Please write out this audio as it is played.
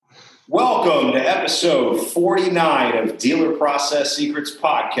Welcome to episode 49 of Dealer Process Secrets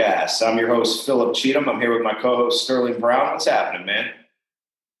Podcast. I'm your host, Philip Cheatham. I'm here with my co-host, Sterling Brown. What's happening, man?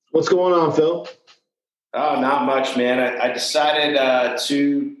 What's going on, Phil? Oh, not much, man. I decided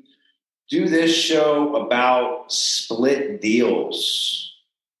to do this show about split deals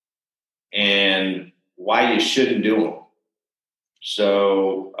and why you shouldn't do them.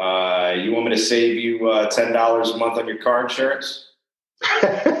 So you want me to save you $10 a month on your car insurance?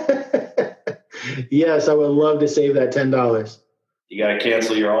 Yes, I would love to save that $10. You got to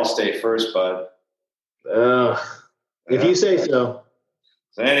cancel your Allstate first, bud. If you say so.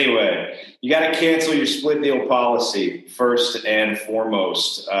 So anyway, you got to cancel your split deal policy first and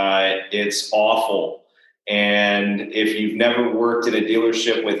foremost. It's awful. And if you've never worked in a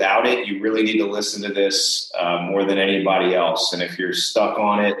dealership without it, you really need to listen to this more than anybody else. And if you're stuck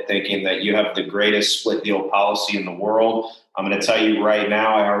on it thinking that you have the greatest split deal policy in the world, I'm going to tell you right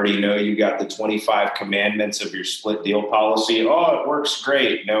now, I already know you got the 25 commandments of your split deal policy. Oh, it works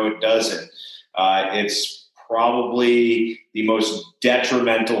great. No, it doesn't. It's probably the most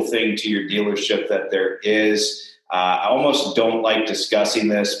detrimental thing to your dealership that there is. I almost don't like discussing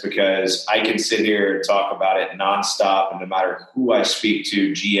this because I can sit here and talk about it nonstop, and no matter who I speak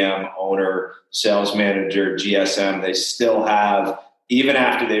to, GM, owner, sales manager, GSM, they still have, even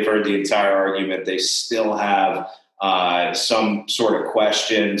after they've heard the entire argument, they still have some sort of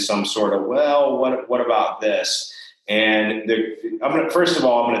question, some sort of, well, what about this? And first of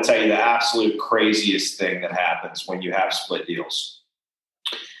all, I'm going to tell you the absolute craziest thing that happens when you have split deals.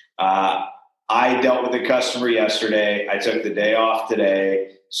 I dealt with a customer yesterday. I took the day off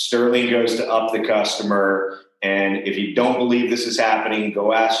today. Sterling goes to up the customer. And if you don't believe this is happening,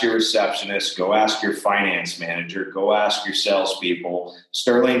 go ask your receptionist, go ask your finance manager, go ask your salespeople.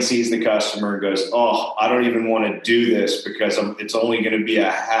 Sterling sees the customer and goes, oh, I don't even want to do this because it's only going to be a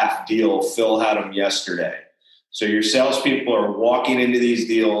half deal. Phil had them yesterday. So your salespeople are walking into these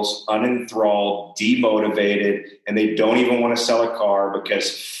deals unenthralled, demotivated, and they don't even want to sell a car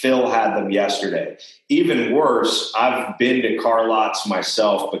because Phil had them yesterday. Even worse, I've been to car lots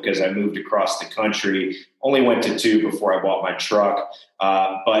myself because I moved across the country, only went to 2 before I bought my truck.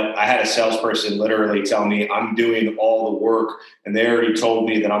 But I had a salesperson literally tell me I'm doing all the work, and they already told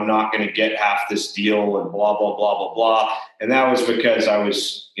me that I'm not going to get half this deal and blah, blah, blah, blah, blah. And that was because I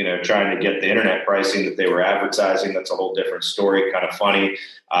was, trying to get the internet pricing that they were advertising. That's a whole different story, kind of funny.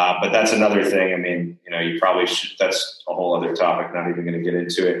 But that's another thing. I mean, you probably should, that's a whole other topic, not even going to get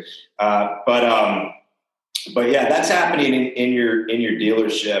into it. But yeah, that's happening in your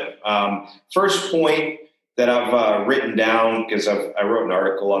dealership. First point that I've written down, because I wrote an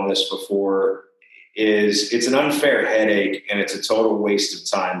article on this before, is it's an unfair headache and it's a total waste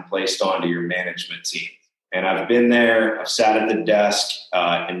of time placed onto your management team. And I've been there, I've sat at the desk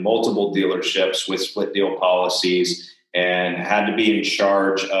in multiple dealerships with split deal policies and had to be in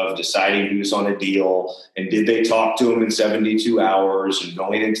charge of deciding who's on a deal and did they talk to them in 72 hours and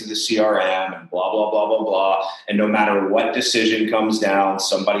going into the CRM and blah, blah, blah, blah, blah. And no matter what decision comes down,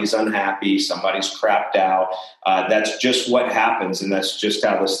 somebody's unhappy, somebody's crapped out. That's just what happens. And that's just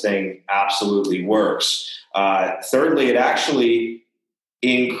how this thing absolutely works. Thirdly, it actually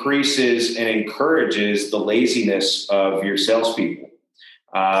increases and encourages the laziness of your salespeople.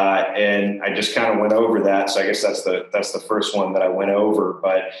 And I just kind of went over that. So I guess that's the first one that I went over.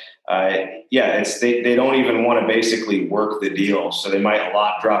 But they don't even want to basically work the deal. So they might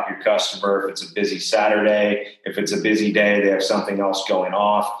lot drop your customer if it's a busy Saturday. If it's a busy day, they have something else going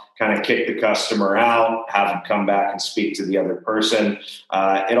off. Kind of kick the customer out, have them come back and speak to the other person.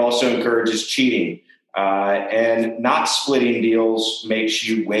 It also encourages cheating. And not splitting deals makes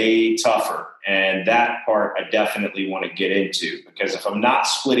you way tougher. And that part I definitely want to get into, because if I'm not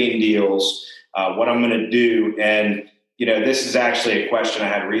splitting deals, what I'm going to do, and this is actually a question I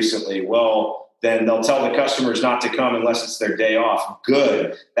had recently. Well, then they'll tell the customers not to come unless it's their day off.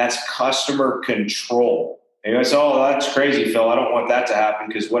 Good. That's customer control. And you say, oh, that's crazy, Phil. I don't want that to happen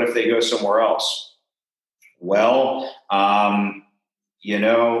because what if they go somewhere else? Well,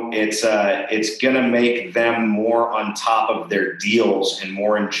 it's going to make them more on top of their deals and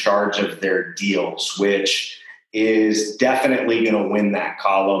more in charge of their deals, which is definitely going to win that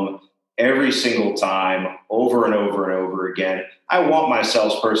column every single time, over and over and over again. I want my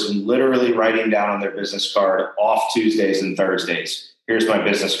salesperson literally writing down on their business card, off Tuesdays and Thursdays. Here's my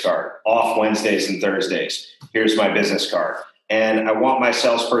business card. Off Wednesdays and Thursdays. Here's my business card. And I want my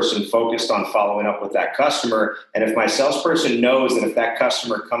salesperson focused on following up with that customer. And if my salesperson knows that if that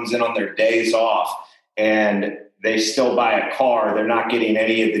customer comes in on their days off and they still buy a car, they're not getting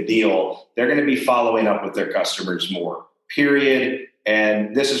any of the deal, they're going to be following up with their customers more. Period.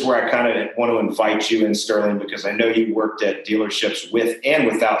 And this is where I kind of want to invite you in, Sterling, because I know you worked at dealerships with and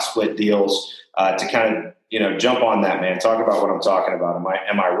without split deals, to kind of, jump on that, man. Talk about what I'm talking about.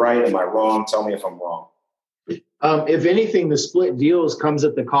 Am I right? Am I wrong? Tell me if I'm wrong. If anything, the split deals comes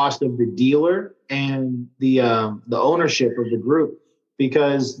at the cost of the dealer and the ownership of the group,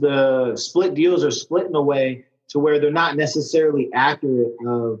 because the split deals are split in a way to where they're not necessarily accurate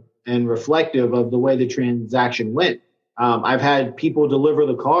and reflective of the way the transaction went. I've had people deliver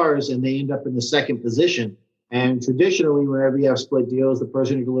the cars and they end up in the second position. And traditionally, whenever you have split deals, the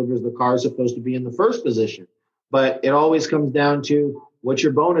person who delivers the car is supposed to be in the first position. But it always comes down to what's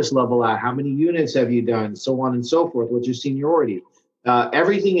your bonus level at? How many units have you done? So on and so forth. What's your seniority?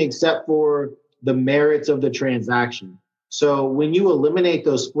 Everything except for the merits of the transaction. So when you eliminate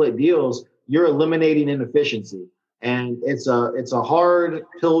those split deals, you're eliminating inefficiency. And it's a hard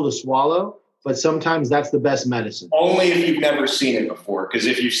pill to swallow, but sometimes that's the best medicine. Only if you've never seen it before, because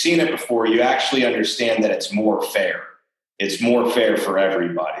if you've seen it before, you actually understand that it's more fair. It's more fair for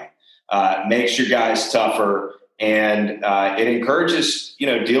everybody. Makes your guys tougher, and it encourages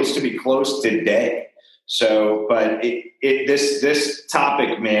deals to be closed today. So, but this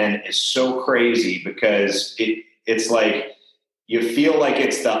topic, man, is so crazy because it's like you feel like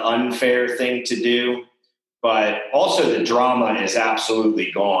it's the unfair thing to do. But also the drama is absolutely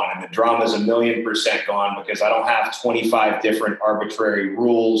gone. And the drama is 1,000,000% gone because I don't have 25 different arbitrary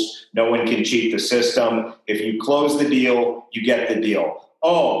rules. No one can cheat the system. If you close the deal, you get the deal.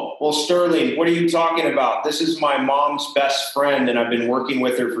 Oh, well, Sterling, what are you talking about? This is my mom's best friend, and I've been working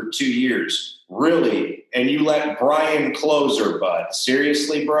with her for 2 years. Really? And you let Brian close her, bud?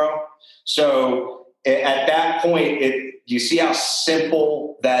 Seriously, bro? So at that point, you see how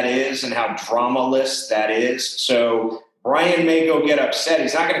simple that is and how dramaless that is. So Brian may go get upset.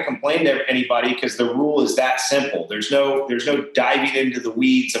 He's not going to complain to anybody because the rule is that simple. There's no diving into the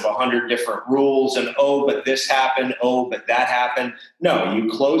weeds of 100 different rules and, oh, but this happened. Oh, but that happened. No, you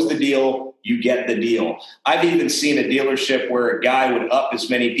close the deal, you get the deal. I've even seen a dealership where a guy would up as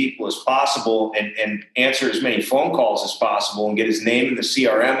many people as possible and answer as many phone calls as possible and get his name in the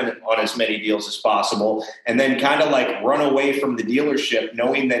CRM on as many deals as possible, and then kind of like run away from the dealership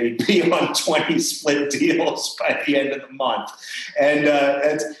knowing that he'd be on 20 split deals by the end of the month. And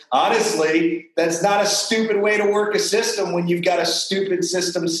honestly, that's not a stupid way to work a system when you've got a stupid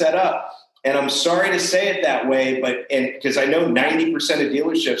system set up. And I'm sorry to say it that way, but because I know 90% of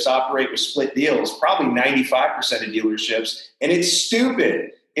dealerships operate with split deals, probably 95% of dealerships, and it's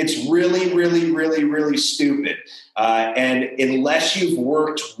stupid. It's really, really, really, really stupid. And unless you've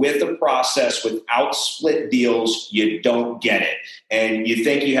worked with a process without split deals, you don't get it. And you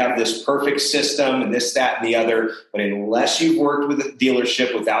think you have this perfect system and this, that, and the other. But unless you've worked with a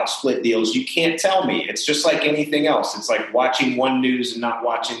dealership without split deals, you can't tell me. It's just like anything else. It's like watching one news and not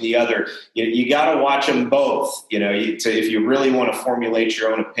watching the other. You got to watch them both. If you really want to formulate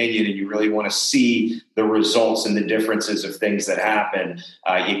your own opinion and you really want to see the results and the differences of things that happen,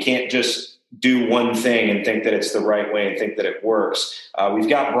 you can't just do one thing and think that it's the right way and think that it works. We've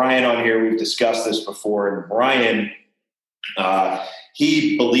got Brian on here. We've discussed this before. And Brian,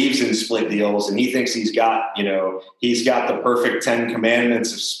 he believes in split deals and he thinks he's got the perfect 10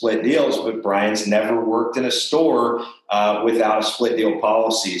 commandments of split deals, but Brian's never worked in a store without a split deal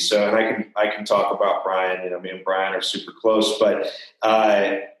policy. So, and I can talk about Brian, me and Brian are super close, but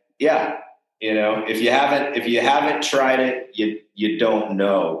if you haven't tried it, you don't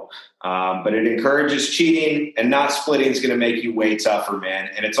know. But it encourages cheating, and not splitting is going to make you way tougher, man.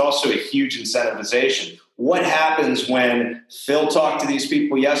 And it's also a huge incentivization. What happens when Phil talked to these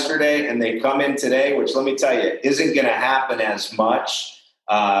people yesterday and they come in today, which let me tell you, isn't going to happen as much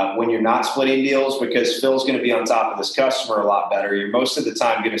when you're not splitting deals, because Phil's going to be on top of this customer a lot better. You're most of the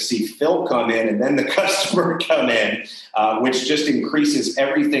time going to see Phil come in and then the customer come in, which just increases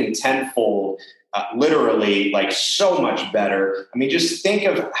everything tenfold. Literally, like so much better. I mean, just think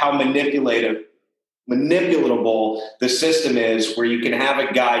of how manipulatable the system is, where you can have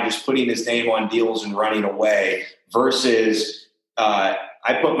a guy just putting his name on deals and running away versus I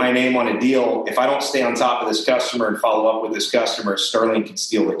put my name on a deal. If I don't stay on top of this customer and follow up with this customer, Sterling can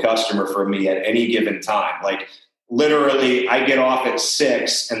steal the customer from me at any given time. Like literally, I get off at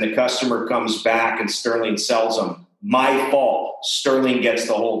 6 and the customer comes back and Sterling sells them. My fault. Sterling gets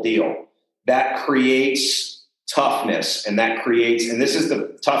the whole deal. That creates toughness, and this is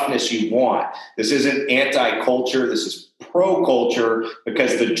the toughness you want. This isn't anti-culture. This is pro-culture,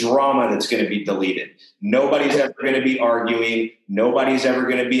 because the drama that's going to be deleted. Nobody's ever going to be arguing. Nobody's ever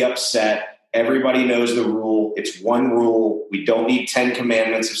going to be upset. Everybody knows the rule. It's one rule. We don't need 10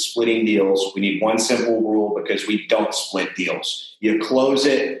 commandments of splitting deals. We need one simple rule because we don't split deals. You close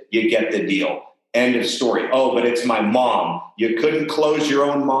it, you get the deal. End of story. Oh, but it's my mom. You couldn't close your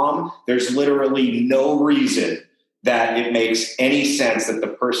own mom? There's literally no reason that it makes any sense that the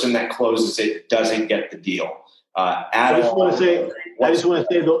person that closes it doesn't get the deal. I just want to say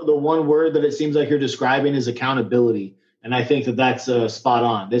the one word that it seems like you're describing is accountability. And I think that that's spot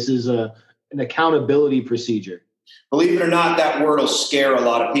on. This is an accountability procedure. Believe it or not, that word will scare a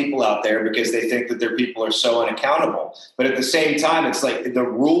lot of people out there because they think that their people are so unaccountable. But at the same time, it's like the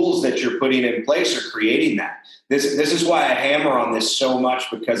rules that you're putting in place are creating that. This is why I hammer on this so much,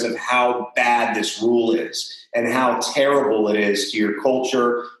 because of how bad this rule is and how terrible it is to your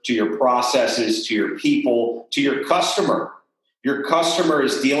culture, to your processes, to your people, to your customer. Your customer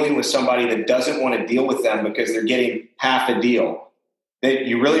is dealing with somebody that doesn't want to deal with them because they're getting half a deal.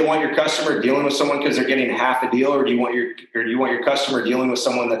 You really want your customer dealing with someone because they're getting half a deal, or do you want your customer dealing with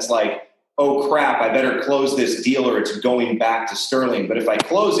someone that's like, oh crap, I better close this deal or it's going back to Sterling. But if I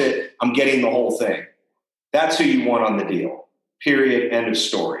close it, I'm getting the whole thing. That's who you want on the deal. Period. End of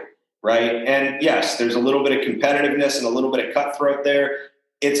story. Right? And yes, there's a little bit of competitiveness and a little bit of cutthroat there.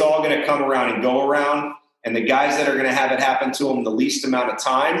 It's all going to come around and go around. And the guys that are going to have it happen to them the least amount of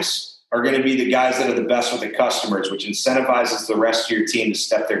times are going to be the guys that are the best with the customers, which incentivizes the rest of your team to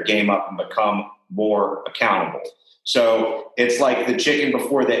step their game up and become more accountable. So it's like the chicken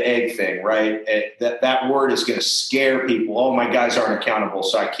before the egg thing, right? That word is going to scare people. Oh, my guys aren't accountable,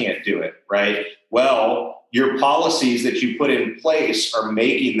 so I can't do it, right? Well, your policies that you put in place are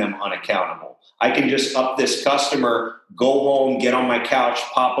making them unaccountable. I can just up this customer, go home, get on my couch,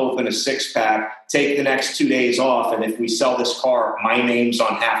 pop open a six-pack, take the next 2 days off, and if we sell this car, my name's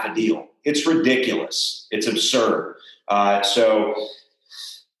on half a deal. It's ridiculous. It's absurd. So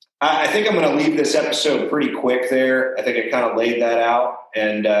I think I'm going to leave this episode pretty quick there. I think I kind of laid that out,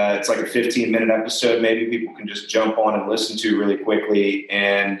 and it's like a 15-minute episode. Maybe people can just jump on and listen to really quickly,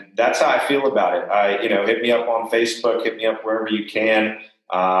 and that's how I feel about it. Hit me up on Facebook, hit me up wherever you can.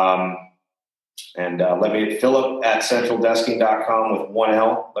 And let me Philip at centraldesking.com with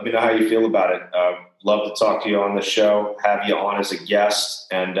 1L. Let me know how you feel about it. Love to talk to you on the show, have you on as a guest,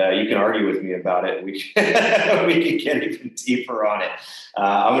 and you can argue with me about it. We can get even deeper on it.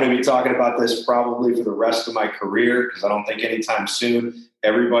 I'm going to be talking about this probably for the rest of my career, because I don't think anytime soon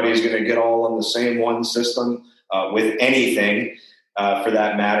everybody's going to get all on the same one system with anything for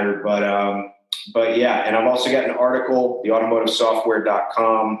that matter. But yeah, and I've also got an article,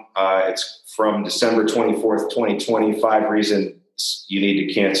 theautomotivesoftware.com. It's from December 24th, 2020, 5 reasons you need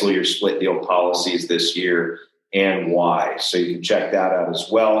to cancel your split deal policies this year and why. So you can check that out as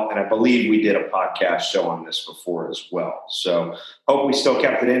well. And I believe we did a podcast show on this before as well. So hope we still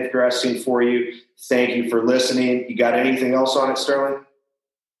kept it interesting for you. Thank you for listening. You got anything else on it, Sterling?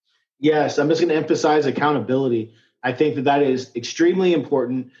 Yes, I'm just going to emphasize accountability. I think that is extremely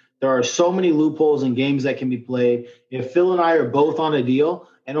important. There are so many loopholes in games that can be played. If Phil and I are both on a deal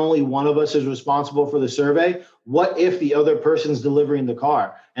and only one of us is responsible for the survey, what if the other person's delivering the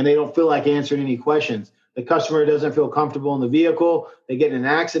car and they don't feel like answering any questions? The customer doesn't feel comfortable in the vehicle. They get in an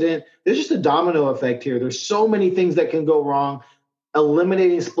accident. There's just a domino effect here. There's so many things that can go wrong.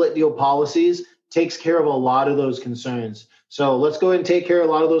 Eliminating split deal policies takes care of a lot of those concerns. So let's go ahead and take care of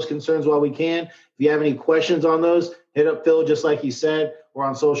a lot of those concerns while we can. If you have any questions on those, hit up Phil, just like he said. We're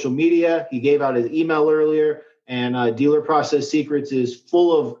on social media. He gave out his email earlier, and Dealer Process Secrets is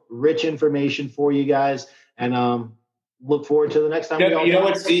full of rich information for you guys. And look forward to the next time.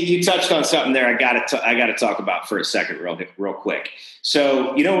 You touched on something there. I got to talk about for a second, real quick.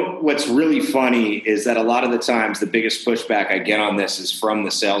 So what's really funny is that a lot of the times the biggest pushback I get on this is from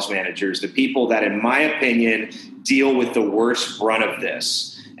the sales managers, the people that, in my opinion, deal with the worst brunt of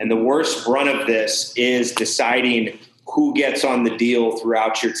this. And the worst brunt of this is deciding who gets on the deal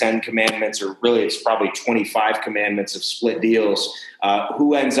throughout your 10 commandments, or really it's probably 25 commandments of split deals,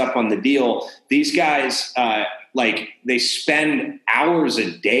 who ends up on the deal. These guys, they spend hours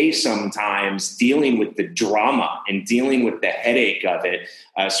a day sometimes dealing with the drama and dealing with the headache of it,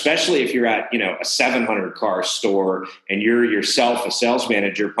 especially if you're at, a 700 car store and you're yourself a sales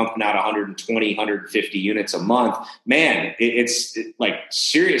manager pumping out 120, 150 units a month. Man, it's like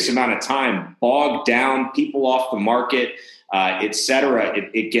serious amount of time, bogged down, people off the market, et cetera.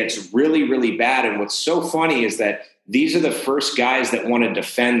 It gets really, really bad. And what's so funny is that these are the first guys that want to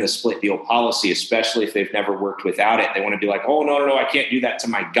defend the split deal policy, especially if they've never worked without it. They want to be like, oh, no, I can't do that to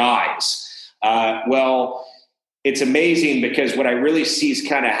my guys. Well, it's amazing, because what I really see is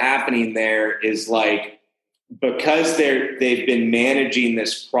kind of happening there is like, because they've been managing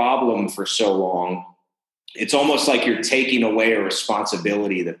this problem for so long, it's almost like you're taking away a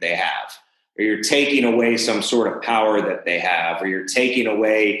responsibility that they have, or you're taking away some sort of power that they have, or you're taking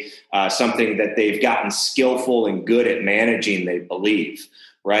away something that they've gotten skillful and good at managing, they believe.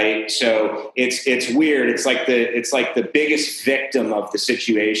 Right. So it's weird. It's like the biggest victim of the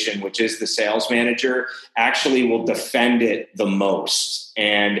situation, which is the sales manager, actually will defend it the most.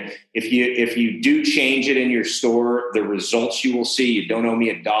 And if you do change it in your store, the results you will see, you don't owe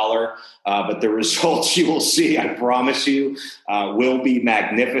me $1, but the results you will see, I promise you, will be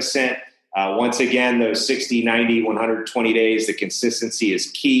magnificent. Once again, those 60, 90, 120 days, the consistency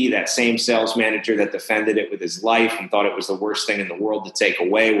is key. That same sales manager that defended it with his life and thought it was the worst thing in the world to take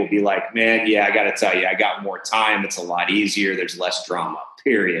away will be like, man, yeah, I got to tell you, I got more time. It's a lot easier. There's less drama,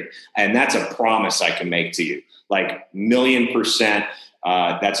 period. And that's a promise I can make to you, like 1,000,000%.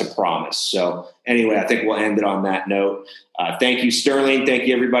 That's a promise. So anyway, I think we'll end it on that note. Thank you, Sterling. Thank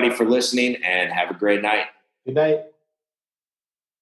you, everybody, for listening, and have a great night. Good night.